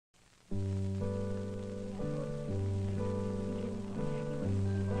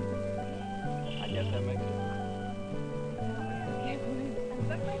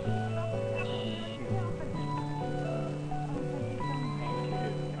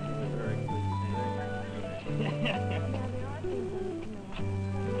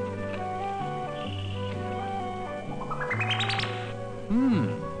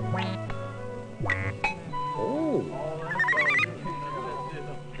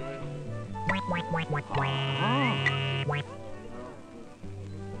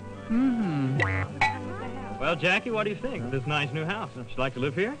Well, Jackie, what do you think of this nice new house? Would you like to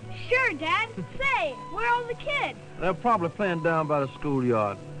live here? Sure, Dad. Say, where are all the kids? They're probably playing down by the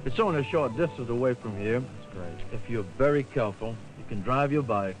schoolyard. It's only a short distance away from here. That's great. If you're very careful, you can drive your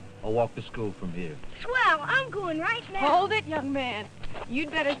bike or walk to school from here. Swell, I'm going right now. Hold it, young man.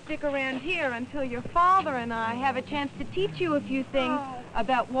 You'd better stick around here until your father and I have a chance to teach you a few things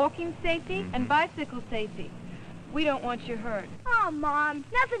about walking safety and bicycle safety. We don't want you hurt. Oh, Mom,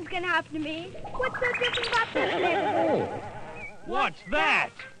 nothing's going to happen to me. What's so different about this neighborhood? Oh, what's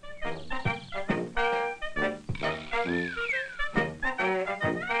that?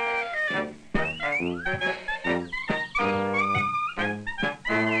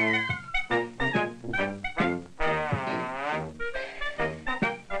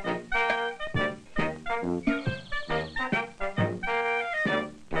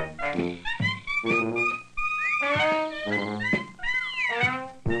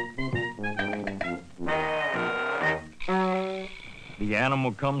 The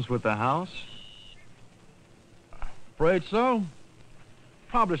animal comes with the house? Afraid so.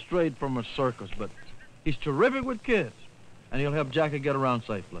 Probably strayed from a circus, but he's terrific with kids, and he'll help Jackie get around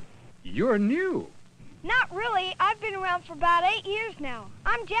safely. You're new. Not really. I've been around for about 8 years now.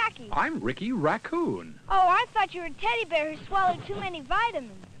 I'm Jackie. I'm Ricky Raccoon. Oh, I thought you were a teddy bear who swallowed too many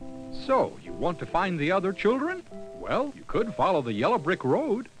vitamins. So, you want to find the other children? Well, you could follow the yellow brick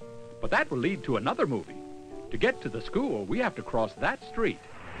road, but that will lead to another movie. To get to the school, we have to cross that street.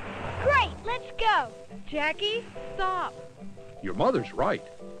 Great, let's go. Jackie, stop. Your mother's right.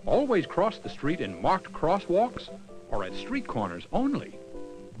 Always cross the street in marked crosswalks or at street corners only.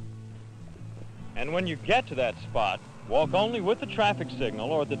 And when you get to that spot, walk only with the traffic signal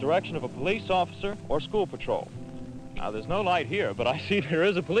or at the direction of a police officer or school patrol. Now, there's no light here, but I see there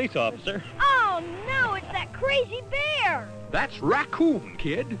is a police officer. Oh, no, it's that crazy bear. That's Raccoon,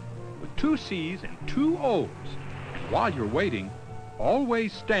 kid, with 2 C's and 2 O's. And while you're waiting,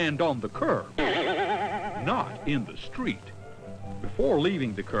 always stand on the curb, not in the street. Before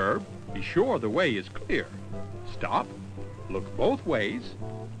leaving the curb, be sure the way is clear. Stop, look both ways,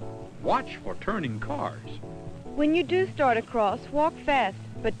 watch for turning cars. When you do start across, walk fast,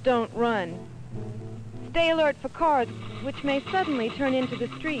 but don't run. Stay alert for cars which may suddenly turn into the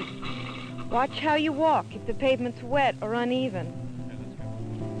street. Watch how you walk if the pavement's wet or uneven.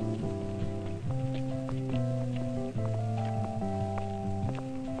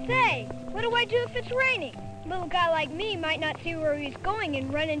 Say, what do I do if it's raining? A little guy like me might not see where he's going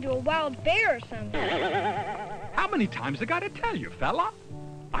and run into a wild bear or something. How many times I gotta tell you, fella?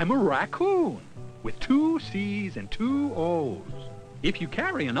 I'm a raccoon with 2 C's and 2 O's. If you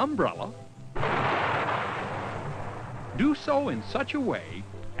carry an umbrella, do so in such a way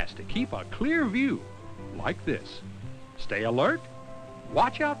as to keep a clear view, like this. Stay alert,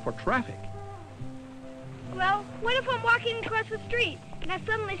 watch out for traffic. Well, what if I'm walking across the street and I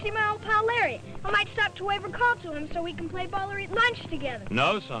suddenly see my old pal Larry? I might stop to wave a call to him so we can play ball or eat lunch together.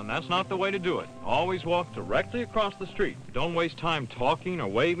 No, son, that's not the way to do it. Always walk directly across the street. Don't waste time talking or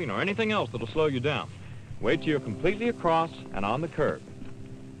waving or anything else that'll slow you down. Wait till you're completely across and on the curb.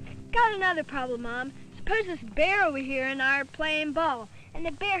 Got another problem, Mom. Suppose this bear over here and I are playing ball, and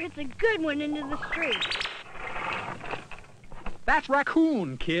the bear hits a good one into the street. That's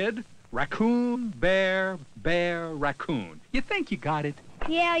Raccoon, kid. Raccoon, bear, bear, raccoon. You think you got it?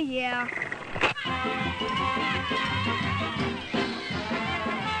 Yeah.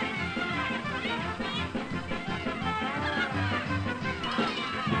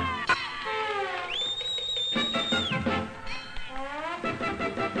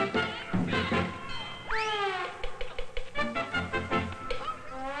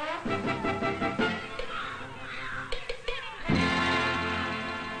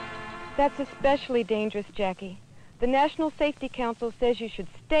 That's especially dangerous, Jackie. The National Safety Council says you should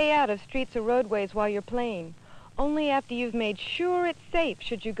stay out of streets or roadways while you're playing. Only after you've made sure it's safe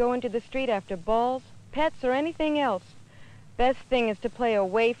should you go into the street after balls, pets, or anything else. Best thing is to play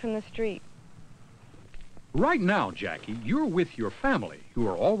away from the street. Right now, Jackie, you're with your family, who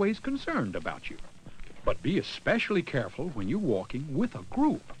are always concerned about you. But be especially careful when you're walking with a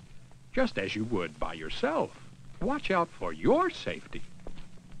group, just as you would by yourself. Watch out for your safety.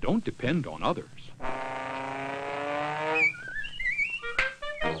 Don't depend on others.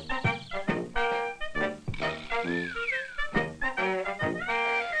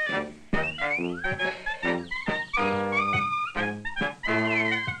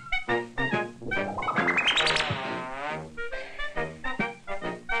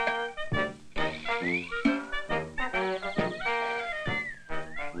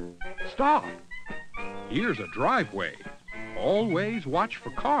 stop. Here's a driveway. Always watch for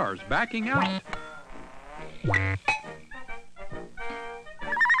cars backing out.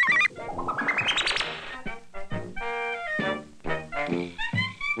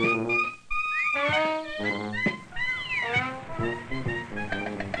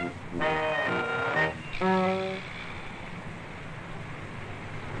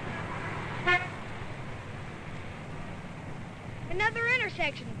 Another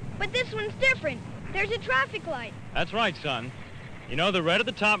intersection, but this one's different. There's a traffic light. That's right, son. You know, the red at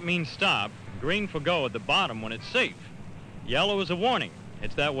the top means stop, green for go at the bottom when it's safe. Yellow is a warning.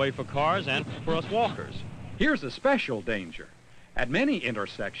 It's that way for cars and for us walkers. Here's a special danger. At many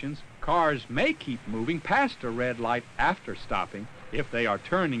intersections, cars may keep moving past a red light after stopping if they are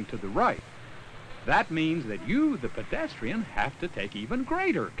turning to the right. That means that you, the pedestrian, have to take even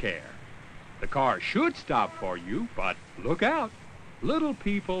greater care. The car should stop for you, but look out. Little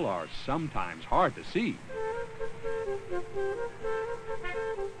people are sometimes hard to see.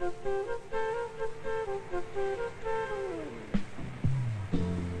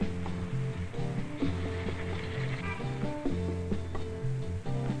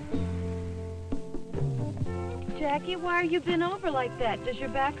 Jackie, why are you bent over like that? Does your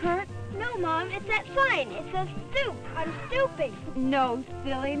back hurt? No, Mom, it's that sign. It says stoop. I'm stooping. No,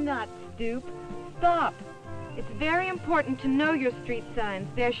 silly, not stoop. Stop. It's very important to know your street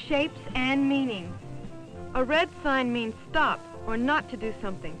signs, their shapes and meanings. A red sign means stop or not to do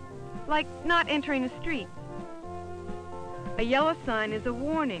something, like not entering a street. A yellow sign is a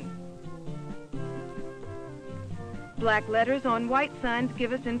warning. Black letters on white signs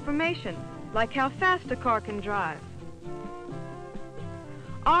give us information, like how fast a car can drive.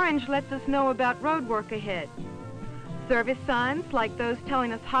 Orange lets us know about road work ahead. Service signs, like those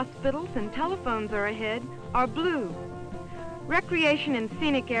telling us hospitals and telephones are ahead, are blue. Recreation and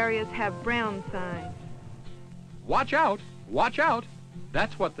scenic areas have brown signs. Watch out! Watch out!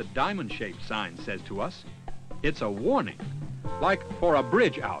 That's what the diamond-shaped sign says to us. It's a warning, like for a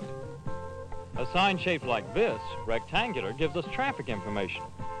bridge out. A sign shaped like this, rectangular, gives us traffic information.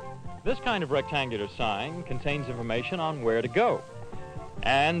 This kind of rectangular sign contains information on where to go.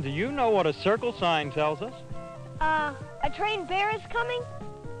 And do you know what a circle sign tells us? A train bear is coming?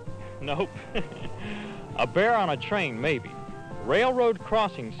 Nope. A bear on a train, maybe. Railroad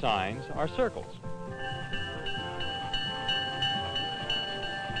crossing signs are circles.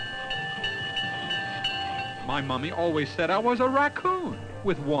 My mummy always said I was a raccoon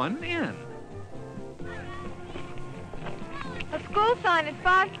with one N. A school sign is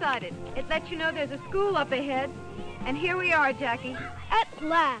five-sided. It lets you know there's a school up ahead. And here we are, Jackie. At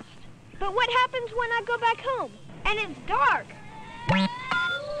last. But what happens when I go back home? And it's dark.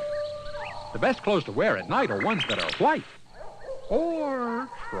 The best clothes to wear at night are ones that are white. Or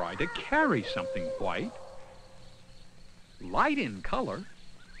try to carry something white, light in color,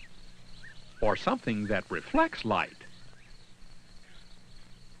 or something that reflects light.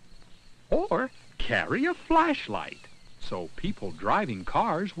 Or carry a flashlight so people driving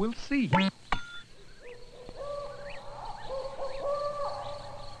cars will see.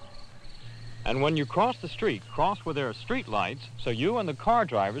 And when you cross the street, cross where there are street lights so you and the car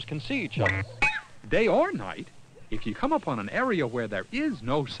drivers can see each other. Day or night, if you come upon an area where there is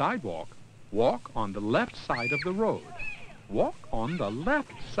no sidewalk, walk on the left side of the road. Walk on the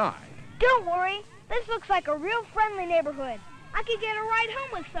left side. Don't worry. This looks like a real friendly neighborhood. I could get a ride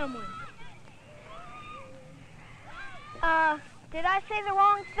home with someone. Did I say the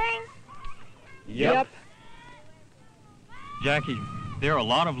wrong thing? Yep. Jackie, there are a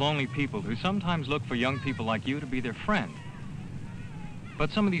lot of lonely people who sometimes look for young people like you to be their friend.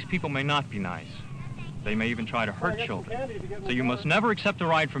 But some of these people may not be nice. They may even try to hurt children. So you must never accept a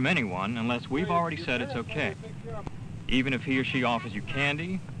ride from anyone unless we've already said it's okay. Even if he or she offers you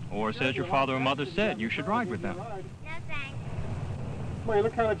candy or says your father or mother said you should ride with them. No, thanks. Well, you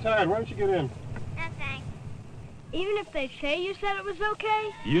look kind of tired. Why don't you get in? No, thanks. Even if they say you said it was okay?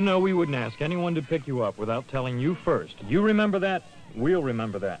 You know we wouldn't ask anyone to pick you up without telling you first. You remember that? We'll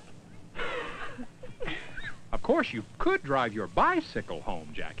remember that. Of course, you could drive your bicycle home,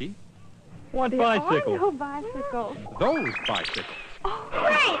 Jackie. What There bicycle? are no bicycles. Those bicycles. Oh,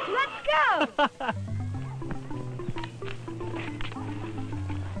 great! Let's go!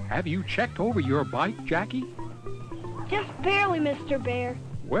 Have you checked over your bike, Jackie? Just barely, Mr. Bear.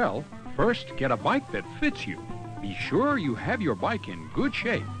 Well, first get a bike that fits you. Be sure you have your bike in good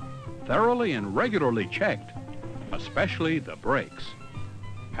shape, thoroughly and regularly checked, especially the brakes.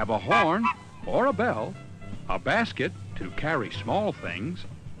 Have a horn or a bell, a basket to carry small things,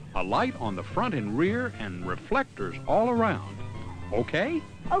 a light on the front and rear, and reflectors all around. Okay?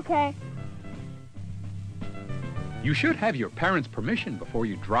 Okay. You should have your parents' permission before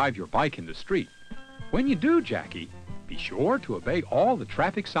you drive your bike in the street. When you do, Jackie, be sure to obey all the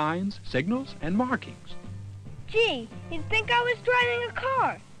traffic signs, signals, and markings. Gee, you'd think I was driving a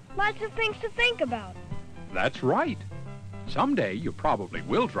car. Lots of things to think about. That's right. Someday you probably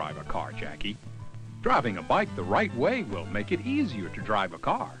will drive a car, Jackie. Driving a bike the right way will make it easier to drive a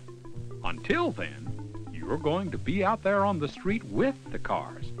car. Until then, you're going to be out there on the street with the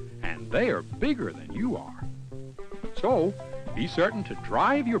cars, and they are bigger than you are. So, be certain to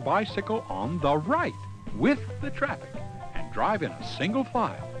drive your bicycle on the right with the traffic and drive in a single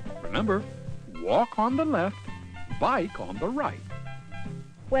file. Remember, walk on the left, bike on the right.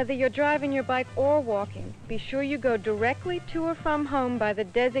 Whether you're driving your bike or walking, be sure you go directly to or from home by the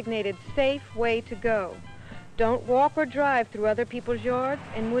designated safe way to go. Don't walk or drive through other people's yards,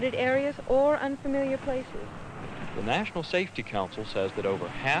 in wooded areas, or unfamiliar places. The National Safety Council says that over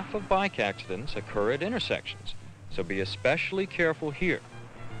half of bike accidents occur at intersections, so be especially careful here.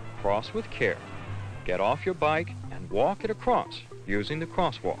 Cross with care. Get off your bike and walk it across using the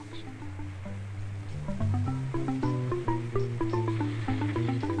crosswalks.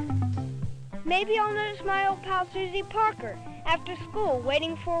 Maybe I'll notice my old pal Susie Parker after school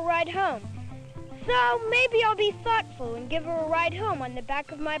waiting for a ride home. So maybe I'll be thoughtful and give her a ride home on the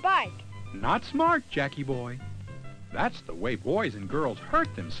back of my bike. Not smart, Jackie boy. That's the way boys and girls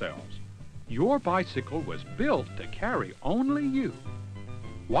hurt themselves. Your bicycle was built to carry only you.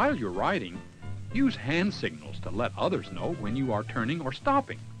 While you're riding, use hand signals to let others know when you are turning or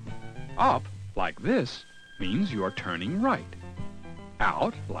stopping. Up, like this, means you're turning right.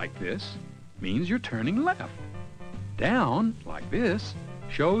 Out, like this, means you're turning left. Down, like this,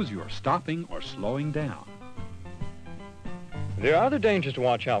 shows you're stopping or slowing down. There are other dangers to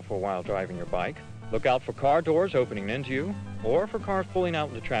watch out for while driving your bike. Look out for car doors opening into you, or for cars pulling out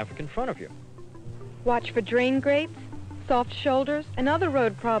into traffic in front of you. Watch for drain grates, soft shoulders, and other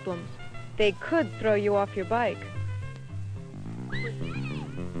road problems. They could throw you off your bike.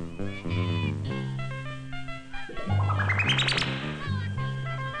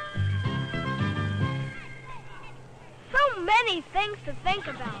 So many things to think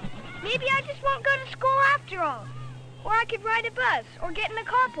about. Maybe I just won't go to school after all. Or I could ride a bus or get in a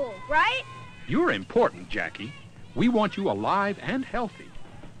carpool, right? You're important, Jackie. We want you alive and healthy.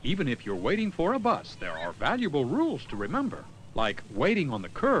 Even if you're waiting for a bus, there are valuable rules to remember, like waiting on the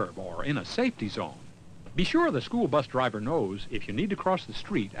curb or in a safety zone. Be sure the school bus driver knows if you need to cross the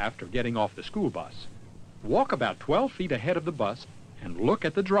street after getting off the school bus. Walk about 12 feet ahead of the bus and look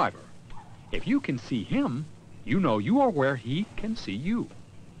at the driver. If you can see him, you know you are where he can see you.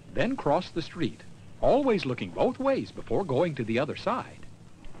 Then cross the street, always looking both ways before going to the other side.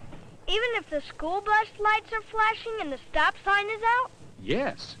 Even if the school bus lights are flashing and the stop sign is out?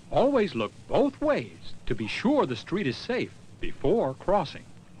 Yes, always look both ways to be sure the street is safe before crossing.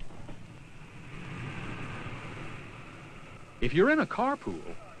 If you're in a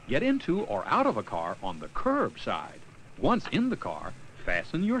carpool, get into or out of a car on the curb side. Once in the car,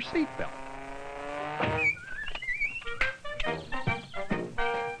 fasten your seatbelt.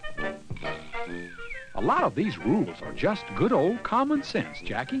 A lot of these rules are just good old common sense,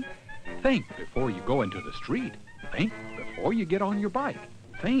 Jackie. Think before you go into the street. Think before you get on your bike.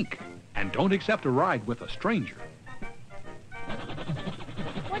 Think, and don't accept a ride with a stranger.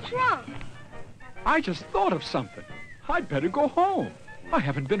 What's wrong? I just thought of something. I'd better go home. I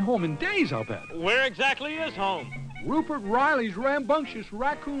haven't been home in days, I'll bet. Where exactly is home? Rupert Riley's rambunctious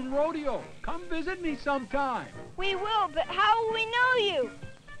Raccoon Rodeo. Come visit me sometime. We will, but how will we know you?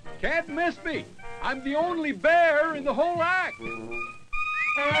 Can't miss me. I'm the only bear in the whole act.